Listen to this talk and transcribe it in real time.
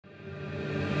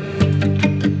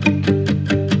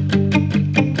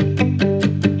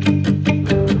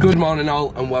Morning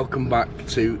all, and welcome back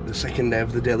to the second day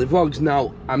of the daily vlogs.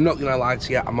 Now, I'm not gonna lie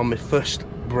to you, I'm on my first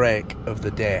break of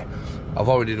the day. I've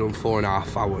already done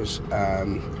 4.5 hours.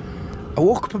 I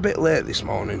woke up a bit late this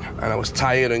morning and I was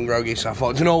tired and groggy, so I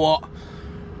thought, you know what,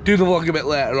 do the vlog a bit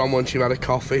later on once you've had a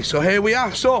coffee. So here we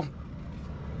are. So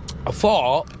I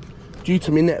thought, due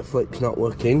to my Netflix not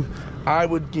working, I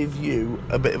would give you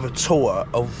a bit of a tour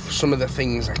of some of the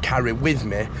things I carry with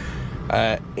me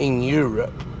in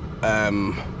Europe.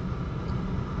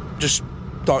 Just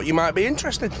thought you might be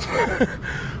interested.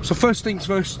 So first things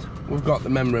first, we've got the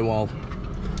memory wall.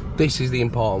 This is the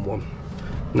important one.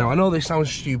 Now I know this sounds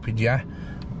stupid, yeah,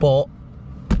 but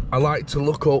I like to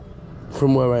look up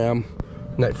from where I am.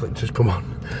 Netflix has come on,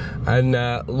 and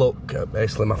look at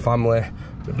basically my family,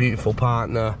 my beautiful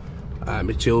partner,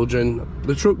 my children.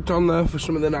 The truck's on there for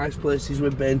some of the nice places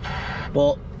we've been,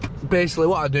 but basically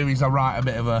what I do is I write a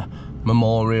bit of a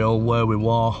memorial, where we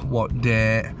were, what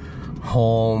date,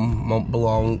 home, Mont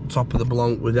Blanc, top of the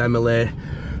Blanc with Emily,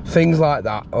 things like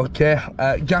that. Okay,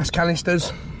 gas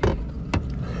canisters.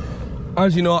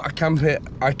 As you know, I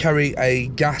carry a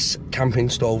gas camping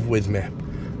stove with me.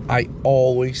 I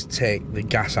always take the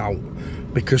gas out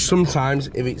because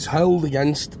sometimes if it's held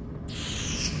against,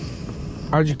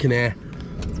 as you can hear,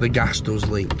 the gas does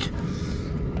leak.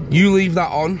 You leave that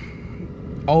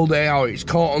on all day out, it's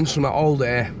caught on something all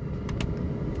day,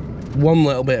 one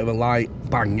little bit of a light,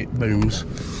 bang, it booms.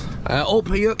 Up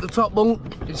here at the top bunk,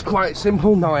 it's quite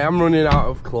simple. Now I am running out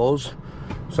of clothes,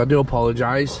 so I do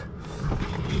apologise.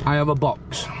 I have a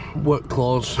box, work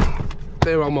clothes,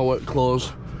 they're all my work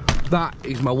clothes. That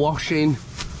is my washing,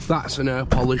 that's an air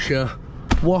polisher,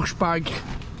 wash bag,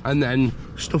 and then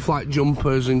stuff like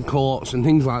jumpers and coats and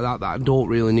things like that that I don't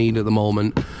really need at the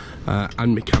moment,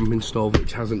 and my camping stove,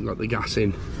 which hasn't got the gas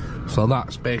in. So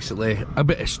that's basically a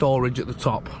bit of storage at the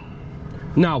top.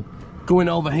 Now, going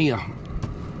over here,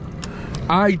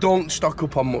 I don't stock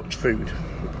up on much food,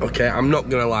 okay? I'm not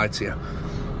gonna lie to you.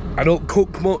 I don't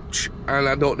cook much and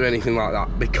I don't do anything like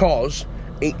that because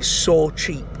it's so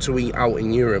cheap to eat out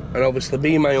in Europe, and obviously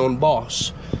being my own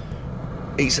boss,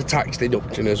 it's a tax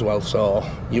deduction as well, so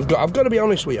I've got to be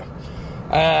honest with you.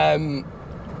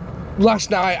 Last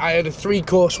night I had a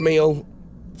 3-course meal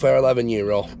for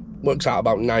 €11, works out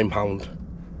about £9.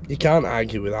 You can't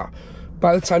argue with that.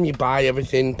 By the time you buy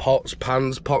everything, pots,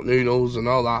 pans, pot noodles and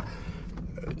all that,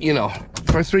 you know,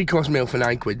 for a 3-course meal for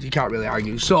 £9, you can't really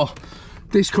argue. So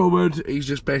this cupboard is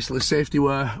just basically safety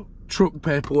wear, truck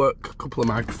paperwork, a couple of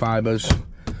microfibers,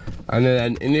 and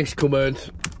then in this cupboard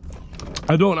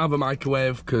I don't have a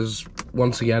microwave because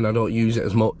once again I don't use it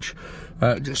as much.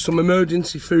 Just some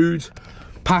emergency food,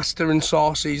 pasta and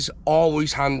sauces,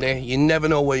 always handy. You never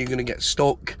know where you're going to get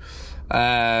stuck.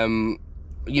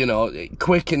 You know,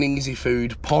 quick and easy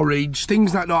food, porridge,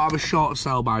 things that don't have a short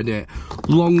sell-by date,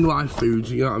 long life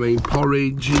foods, you know what I mean,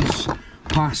 porridges,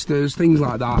 pastas, things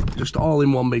like that, just all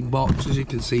in one big box. As you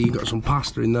can see, you've got some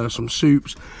pasta in there, some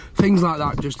soups, things like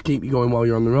that, just to keep you going while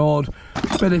you're on the road.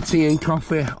 Bit of tea and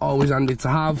coffee, always handy to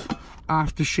have.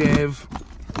 Aftershave,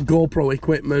 GoPro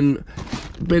equipment,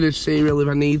 bit of cereal if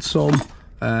I need some,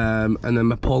 and then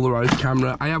my Polaroid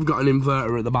camera. I have got an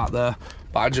inverter at the back there,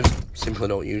 but I just simply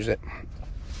don't use it.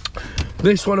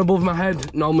 This one above my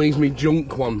head normally is my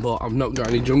junk one, but I've not got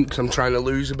any junk because I'm trying to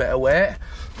lose a bit of weight.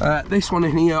 This one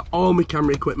in here, all my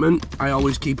camera equipment, I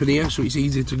always keep in here so it's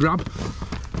easy to grab.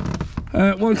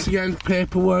 Once again,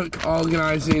 paperwork,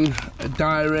 organising, a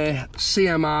diary,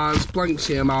 CMRs, blank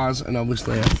CMRs, and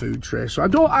obviously a food tray. So I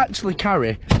don't actually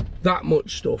carry that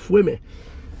much stuff with me.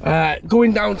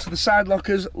 Going down to the side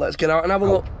lockers, let's get out and have a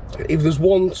look. If there's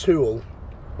one tool,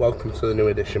 welcome to the new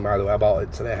edition, by the way, I bought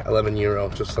it today,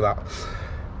 €11 just for that.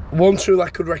 One tool I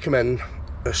could recommend,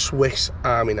 a Swiss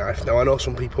Army knife. Now I know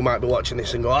some people might be watching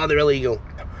this and go, oh, they're illegal.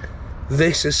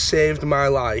 This has saved my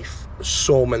life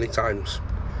so many times.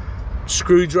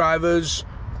 Screwdrivers,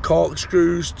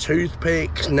 corkscrews,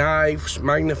 toothpicks, knives,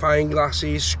 magnifying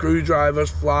glasses,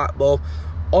 screwdrivers, flat bulb.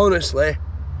 Honestly,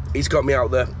 it's got me out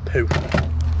there poo.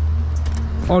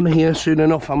 On here soon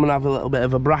enough I'm gonna have a little bit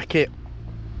of a bracket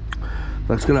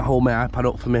that's going to hold my iPad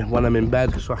up for me when I'm in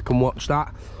bed so I can watch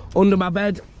that. Under my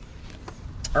bed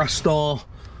I store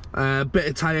a bit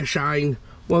of tyre shine,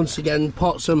 once again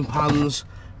pots and pans,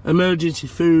 emergency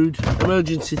food,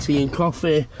 emergency tea and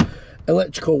coffee,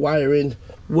 electrical wiring,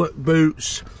 work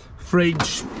boots,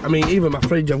 fridge. I mean, even my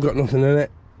fridge I've got nothing in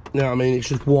it, you know what I mean, it's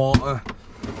just water.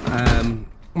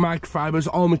 Microfibers,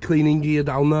 all my cleaning gear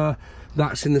down there,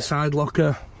 that's in the side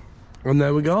locker, and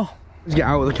there we go. Let's get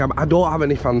out of the cab. I don't have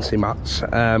any fancy mats.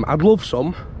 I'd love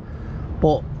some,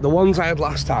 but the ones I had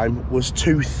last time was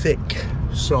too thick,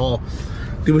 so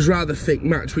there was rather thick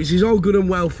mats, which is all good and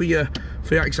well for your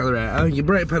accelerator. Your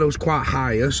brake pedal's quite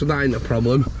higher, so that ain't a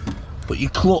problem. But your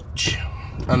clutch,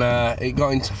 and it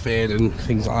got interfered and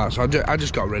things like that, so I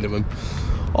just got rid of them.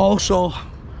 Also,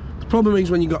 the problem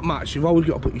is when you've got mats, you've always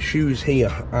got to put your shoes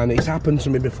here, and it's happened to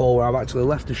me before where I've actually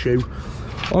left a shoe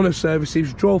on a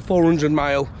services, drove 400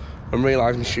 mile and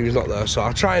realised my shoe's not there, so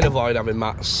I try and avoid having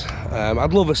mats.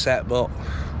 I'd love a set, but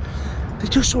they're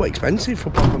just so expensive for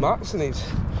proper mats, and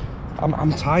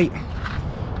I'm tight.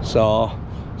 So,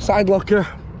 side locker,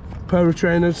 pair of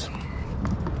trainers.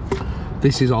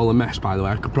 This is all a mess, by the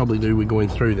way. I could probably do with going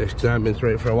through this because I haven't been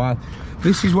through it for a while.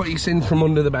 This is what you've seen from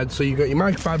under the bed. So you've got your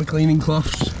microfiber cleaning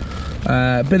cloths,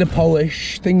 a bit of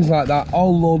polish, things like that.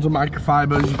 All loads of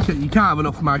microfibers. You can't have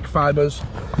enough microfibers.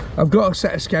 I've got a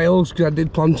set of scales because I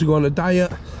did plan to go on a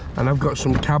diet, and I've got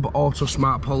some Cab Auto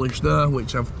Smart polish there,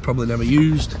 which I've probably never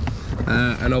used,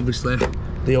 and obviously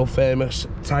the old famous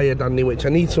tyre dandy, which I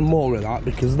need some more of that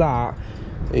because that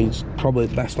is probably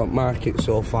the best on market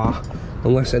so far,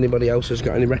 unless anybody else has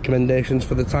got any recommendations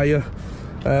for the tyre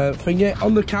thing.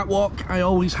 On the catwalk I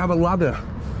always have a ladder.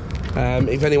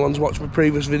 If anyone's watched my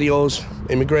previous videos,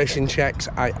 immigration checks,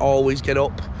 I always get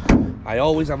up, I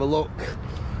always have a look.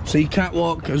 So your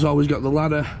catwalk has always got the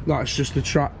ladder, that's just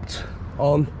attract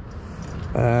on,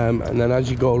 and then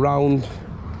as you go around,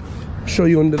 I'll show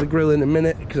you under the grill in a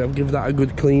minute because I've given that a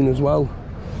good clean as well.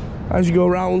 As you go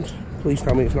around, please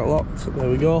tell me it's not locked, there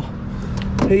we go.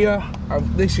 Here,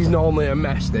 this is normally a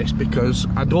mess, this, because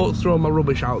I don't throw my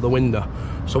rubbish out the window.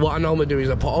 So what I normally do is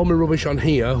I put all my rubbish on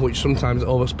here, which sometimes it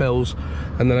overspills,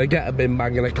 and then I get a bin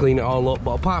bag and I clean it all up.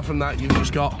 But apart from that, you've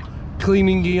just got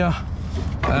cleaning gear,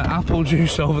 apple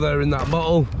juice over there in that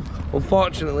bottle.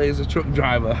 Unfortunately, as a truck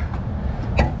driver,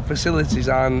 facilities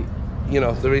aren't, you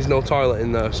know, there is no toilet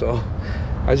in there, so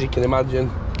as you can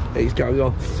imagine, it's got to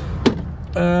go.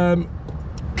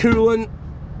 Coolant,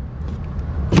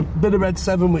 bit of Red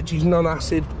 7, which is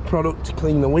non-acid product to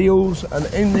clean the wheels, and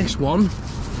in this one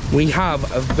we have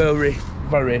a very,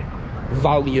 very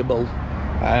valuable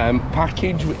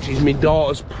package, which is my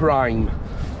daughter's Prime.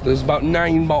 There's about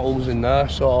 9 bottles in there,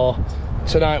 so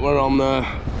tonight we're on the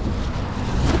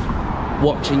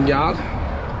watching guard.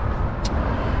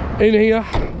 In here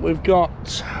we've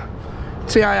got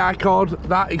TII cord,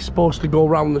 that is supposed to go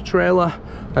around the trailer,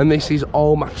 and this is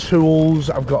all my tools.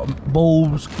 I've got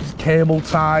bulbs, cable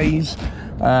ties,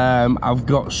 I've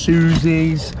got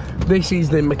Susies. This is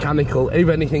the mechanical if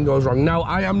anything goes wrong. Now,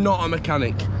 I am not a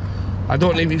mechanic. I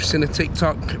don't know if you've seen a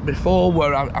TikTok before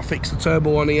where I fixed the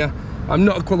turbo on here. I'm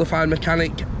not a qualified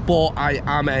mechanic, but I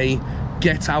am a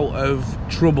get out of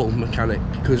trouble mechanic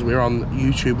because we're on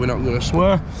YouTube, we're not going to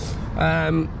swear.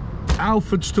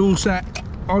 Alfred's tool set,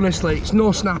 honestly, it's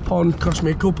no snap-on, cost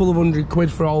me a couple of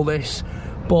 £100 for all this,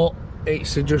 but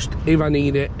it's just, if I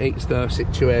need it, it's the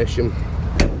situation.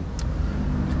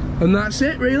 And that's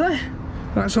it, really.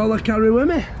 That's all I carry with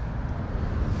me.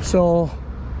 So,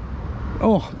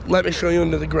 oh, let me show you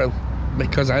under the grill,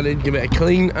 because I did give it a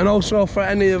clean. And also for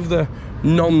any of the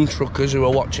non-truckers who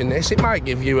are watching this, it might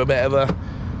give you a bit of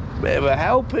a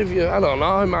help if you, I don't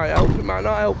know, it might help, it might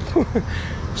not help.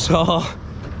 So,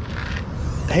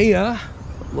 here,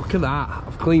 look at that,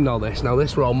 I've cleaned all this. Now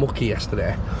this were all mucky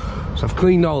yesterday, so I've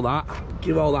cleaned all that,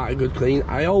 give all that a good clean.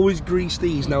 I always grease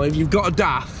these. Now if you've got a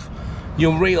DAF,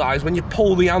 you'll realise when you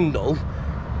pull the handle,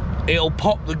 it'll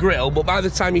pop the grill, but by the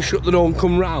time you shut the door and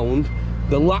come round,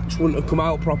 the latch wouldn't have come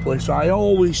out properly, so I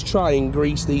always try and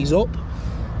grease these up.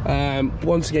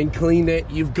 Once again, cleaned it.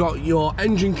 You've got your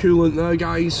engine coolant there,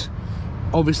 guys.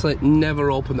 Obviously never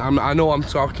open that. I know I'm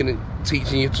talking and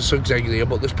teaching you to zigzag here,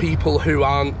 but there's people who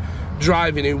aren't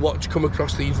driving who come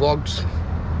across these vlogs.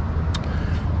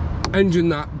 Engine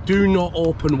that, do not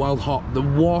open while hot. The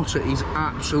water is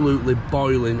absolutely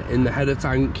boiling in the header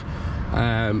tank.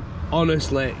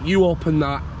 Honestly, you open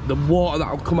that, the water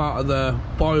that will come out of the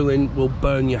boiling will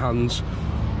burn your hands.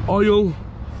 Oil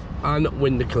and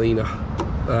window cleaner,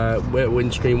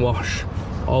 windscreen wash.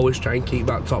 Always try and keep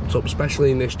that topped up,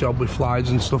 especially in this job with flies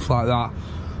and stuff like that.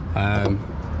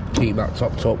 Keep that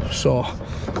topped up. So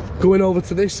going over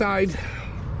to this side,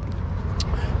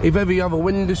 if ever you have a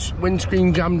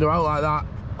windscreen jammed out like that,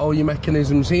 all your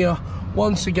mechanisms here,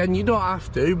 once again, you don't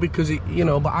have to, because it, you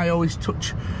know, but I always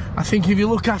touch. I think if you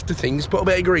look after things, put a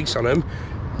bit of grease on them,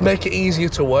 make it easier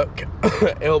to work,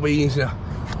 it'll be easier.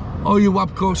 All your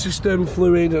Wabco system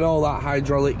fluid and all that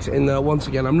hydraulics in there. Once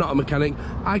again, I'm not a mechanic,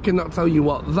 I cannot tell you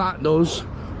what that does,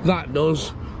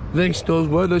 this does,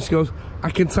 where this goes. I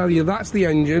can tell you that's the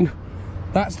engine,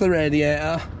 that's the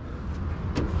radiator,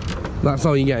 that's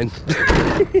all you're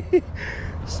getting.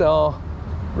 So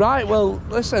Right, well,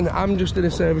 listen, I'm just in the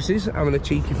services. I'm in a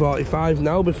cheeky 45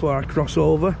 now before I cross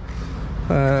over.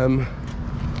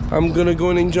 I'm gonna go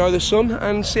and enjoy the sun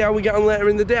and see how we get on later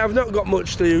in the day. I've not got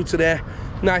much to do today.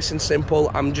 Nice and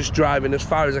simple. I'm just driving as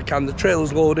far as I can. The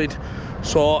trailer's loaded.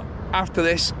 So after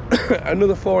this,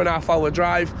 another 4.5 hour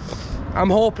drive. I'm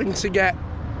hoping to get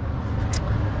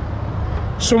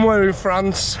somewhere in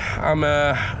France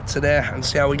today and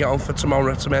see how we get on for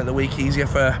tomorrow to make the week easier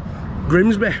for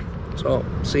Grimsby. So,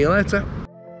 see you later.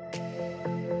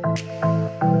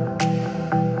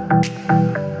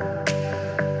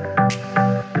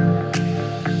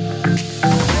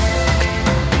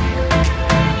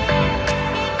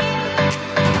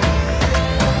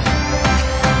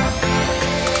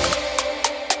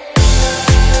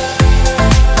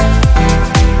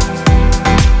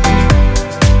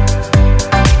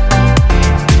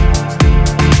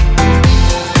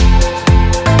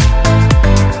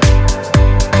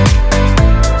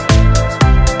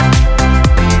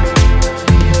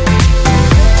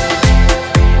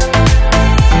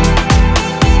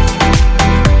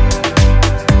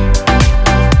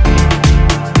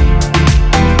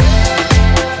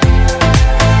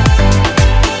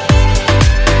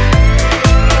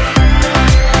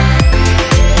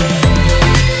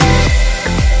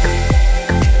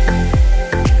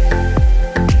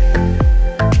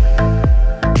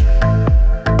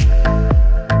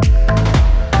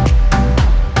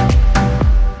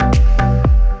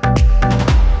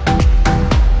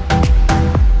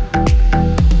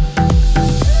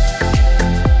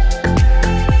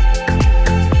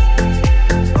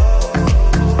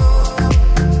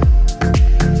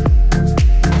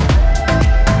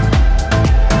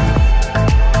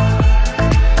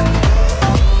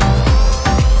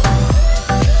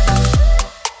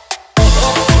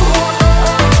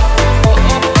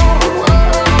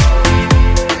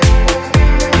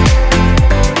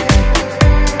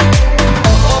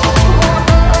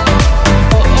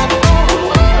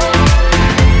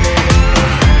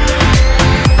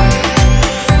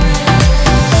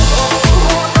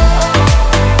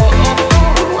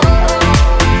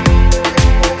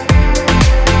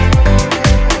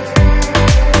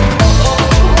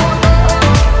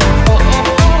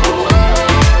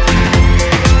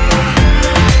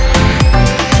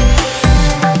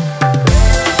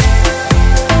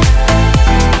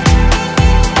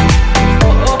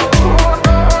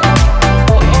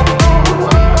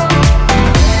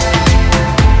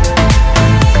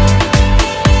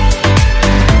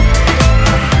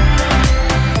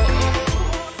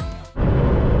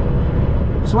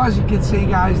 So as you can see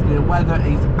guys, the weather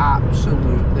is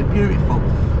absolutely beautiful.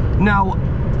 Now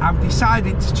I've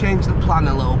decided to change the plan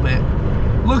a little bit.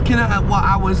 Looking at what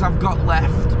hours I've got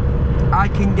left, I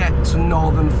can get to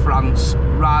northern France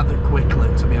rather quickly,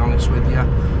 to be honest with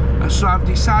you. So I've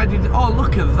decided, oh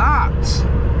look at that.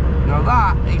 Now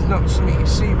that is not something you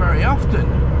see very often.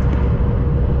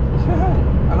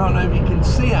 I don't know if you can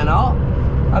see or not.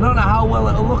 I don't know how well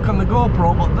it'll look on the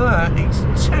GoPro, but there it's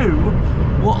two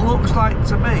what looks like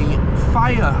to be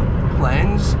fire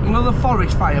planes, you know, the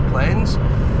forest fire planes,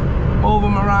 over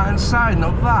my right hand side. Now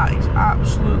that is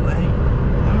absolutely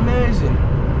amazing.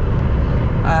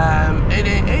 It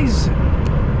is.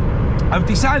 I've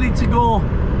decided to go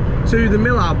to the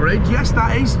Millau bridge. Yes,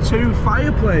 that is two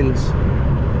fire planes.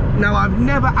 Now I've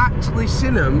never actually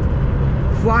seen them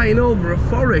flying over a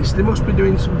forest. They must be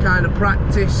doing some kind of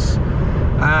practice.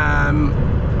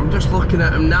 I'm just looking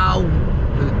at them now.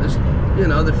 You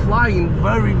know, they're flying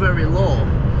very, very low,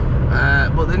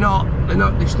 but they're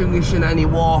not distinguishing any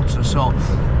water. So,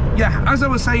 yeah, as I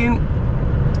was saying,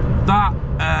 that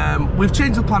we've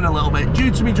changed the plan a little bit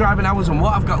due to me driving hours and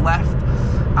what I've got left.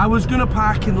 I was gonna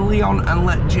park in Lyon and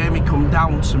let Jamie come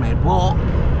down to me, but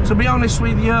to be honest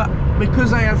with you,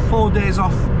 because I had 4 days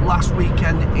off last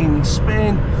weekend in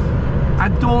Spain, I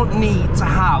don't need to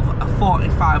have a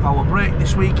 45-hour break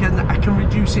this weekend. I can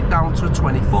reduce it down to a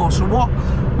 24. So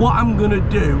what I'm gonna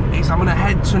do is I'm gonna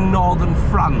head to northern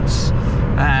France.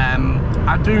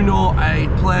 I do know a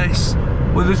place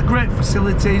where there's great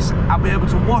facilities. I'll be able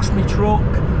to wash my truck,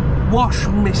 wash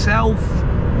myself,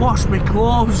 wash my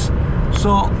clothes.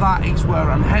 So that is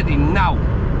where I'm heading now.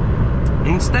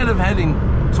 Instead of heading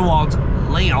towards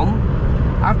Lyon,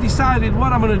 I've decided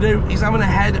what I'm going to do is I'm going to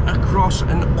head across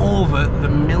and over the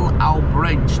Millau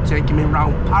bridge, taking me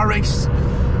around Paris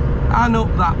and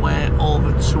up that way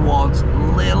over towards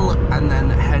Lille, and then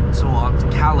head towards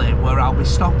Calais, where I'll be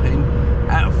stopping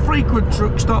at a frequent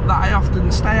truck stop that I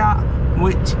often stay at,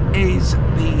 which is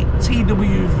the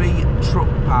TWV truck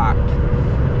park,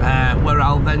 where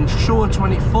I'll then show a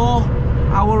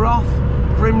 24-hour off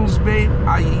Grimsby,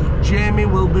 i.e. Jamie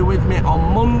will be with me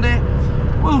on Monday.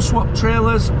 We'll swap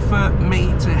trailers for me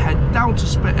to head down to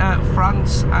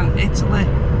France and Italy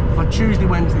for Tuesday,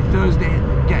 Wednesday, Thursday,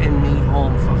 getting me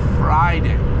home for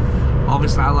Friday.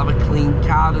 Obviously I'll have a clean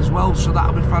card as well, so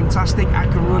that'll be fantastic. I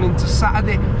can run into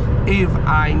Saturday if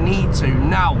I need to.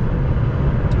 Now,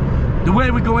 the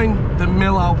way we're going, the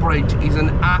Millau Bridge is an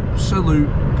absolute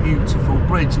beautiful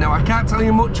bridge. Now, I can't tell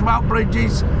you much about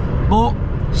bridges, but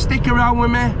stick around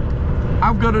with me.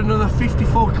 I've got another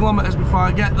 54 kilometres before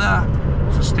I get there,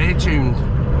 so stay tuned.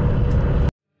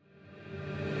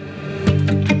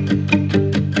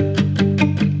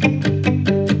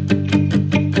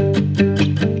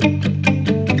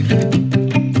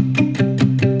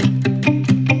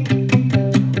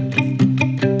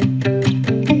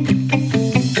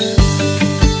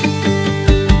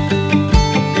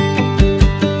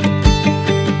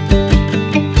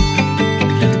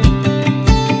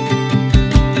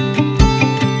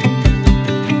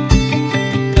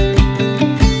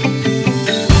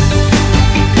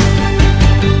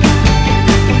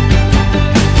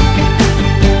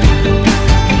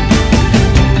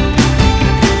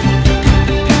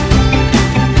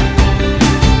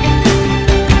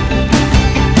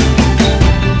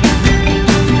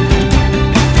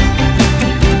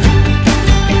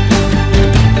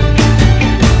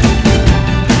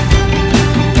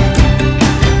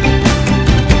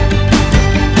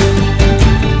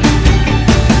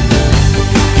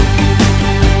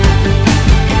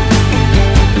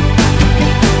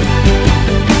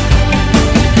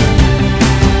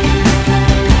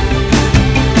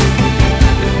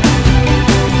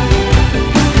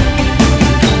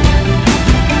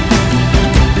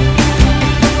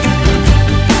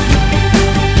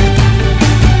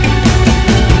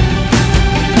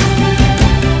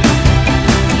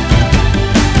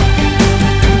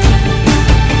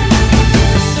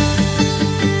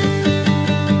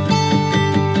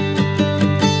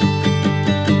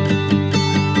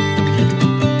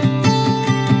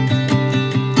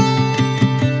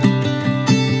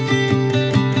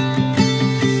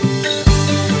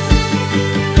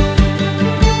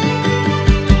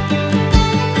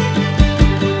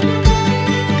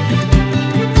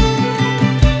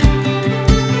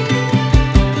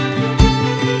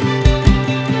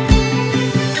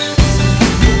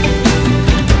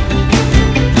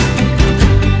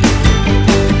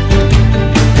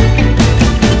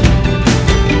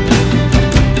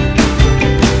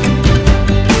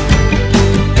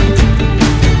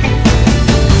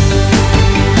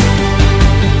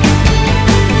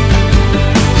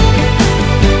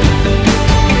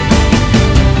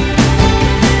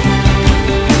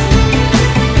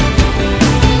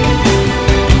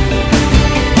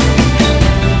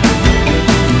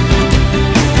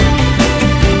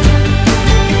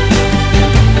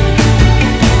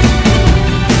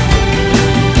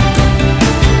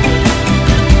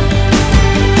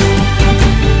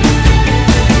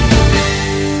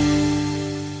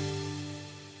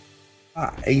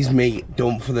 That is me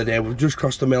done for the day. We've just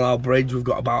crossed the Millau Bridge. We've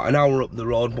got about an hour up the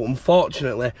road, but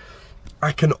unfortunately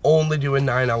I can only do a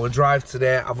 9-hour drive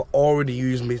today. I've already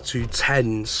used my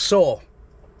 210s. So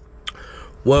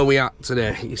where are we at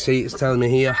today? You see it's telling me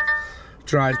here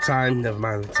drive time, never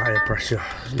mind the tyre pressure,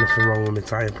 there's nothing wrong with my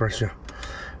tyre pressure.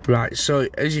 Right, so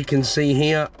as you can see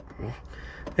here,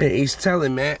 it is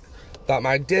telling me that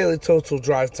my daily total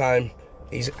drive time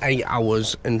is 8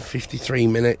 hours and 53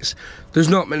 minutes. There's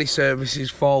not many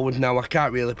services forward now. I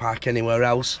can't really park anywhere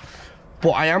else.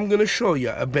 But I am going to show you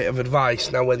a bit of advice.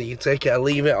 Now, whether you take it or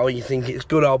leave it, or you think it's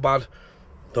good or bad,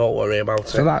 don't worry about it.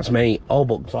 So that's me, all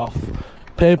booked off.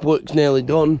 Paperwork's nearly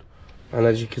done. And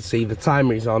as you can see, the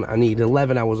timer is on. I need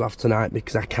 11 hours off tonight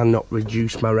because I cannot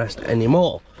reduce my rest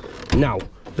anymore. Now,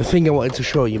 the thing I wanted to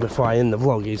show you before I end the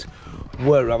vlog is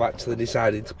where I've actually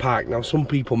decided to park. Now, some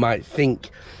people might think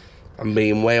I'm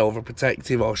being way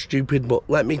overprotective or stupid, but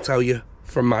let me tell you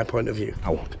from my point of view.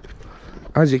 Now,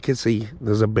 as you can see,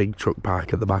 there's a big truck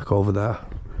park at the back over there.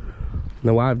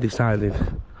 Now I've decided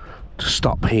to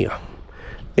stop here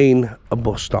in a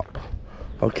bus stop,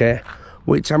 okay?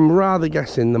 Which I'm rather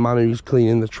guessing the man who's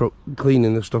cleaning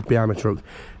the stuff behind my truck,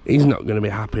 he's not going to be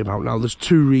happy about. Now there's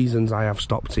two reasons I have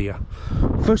stopped here.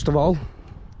 First of all,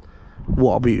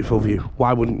 what a beautiful view.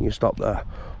 Why wouldn't you stop there?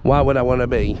 Why would I want to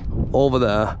be over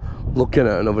there looking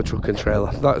at another truck and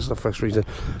trailer? That's the first reason.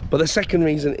 But the second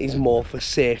reason is more for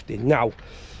safety. Now,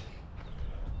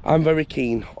 I'm very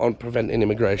keen on preventing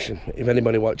immigration. If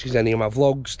anybody watches any of my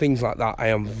vlogs, things like that, I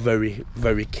am very,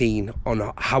 very keen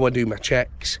on how I do my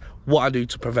checks, what I do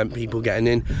to prevent people getting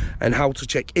in, and how to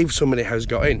check if somebody has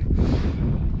got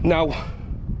in. Now,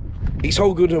 it's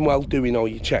all good and well doing all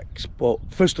your checks, but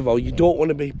first of all, you don't want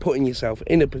to be putting yourself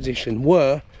in a position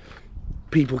where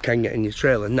people can get in your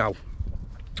trailer. Now,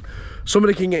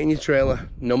 somebody can get in your trailer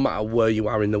no matter where you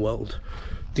are in the world.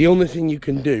 The only thing you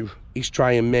can do is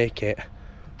try and make it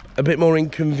a bit more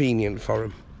inconvenient for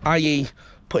them, i.e.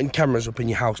 putting cameras up in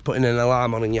your house, putting an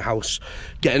alarm on in your house,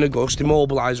 getting a ghost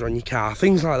immobiliser on your car,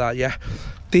 things like that, yeah?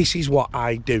 This is what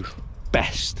I do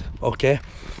best, okay?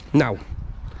 Now,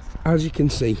 as you can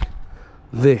see,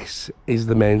 this is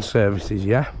the main services,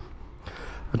 yeah?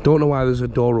 I don't know why there's a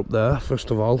door up there,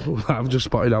 first of all, I've just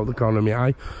spotted out the corner of my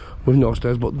eye with no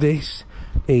stairs, but this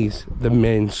is the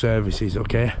main services,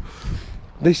 okay?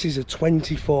 This is a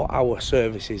 24-hour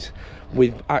services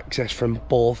with access from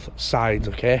both sides,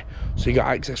 okay? So you got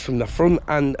access from the front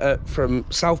and from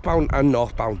southbound and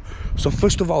northbound. So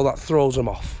first of all, that throws them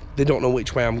off. They don't know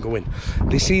which way I'm going.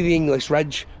 They see the English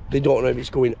reg, they don't know if it's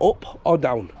going up or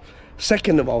down.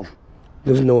 Second of all,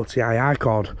 there's no TII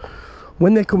card.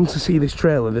 When they come to see this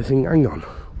trailer, they think, hang on,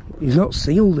 he's not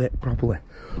sealed it properly.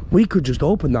 We could just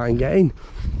open that and get in.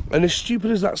 And as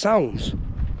stupid as that sounds,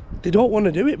 they don't want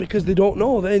to do it because they don't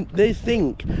know. They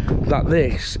think that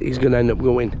this is going to end up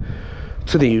going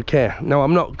to the UK. Now,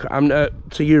 I'm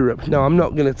to Europe. Now, I'm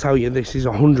not going to tell you this is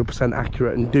 100%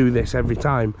 accurate and do this every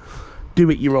time. Do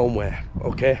it your own way,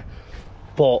 okay?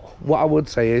 But what I would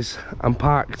say is I'm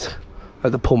parked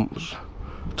at the pumps,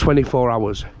 24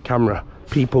 hours, camera,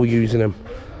 people using them,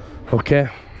 okay?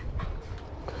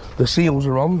 The seals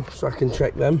are on, so I can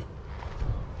check them.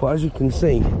 But as you can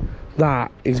see,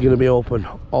 that is going to be open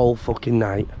all fucking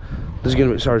night. There's going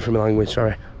to be, sorry for my language,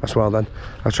 sorry, I swear then.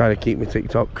 I try to keep my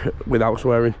TikTok without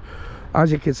swearing.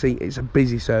 As you can see, it's a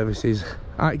busy services,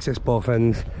 access both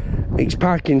ends. It's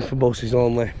parking for buses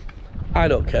only. I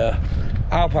don't care,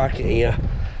 I'll park it here.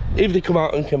 If they come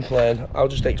out and complain, I'll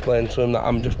just explain to them that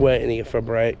I'm just waiting here for a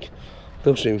break.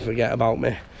 They'll soon forget about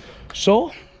me.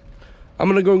 So, I'm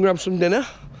going to go and grab some dinner.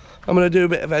 I'm going to do a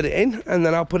bit of editing and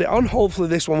then I'll put it on. Hopefully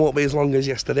this one won't be as long as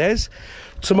yesterday's.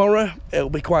 Tomorrow,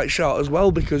 it'll be quite short as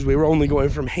well because we're only going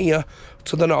from here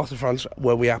to the north of France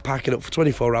where we are parking up for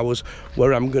 24 hours,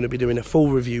 where I'm going to be doing a full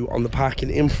review on the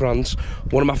parking in France.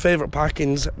 One of my favourite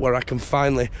parkings where I can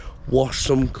finally wash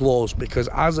some clothes, because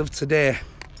as of today,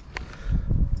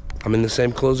 I'm in the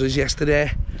same clothes as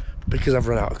yesterday because I've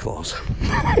run out of clothes.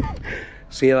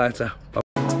 See you later. Bye.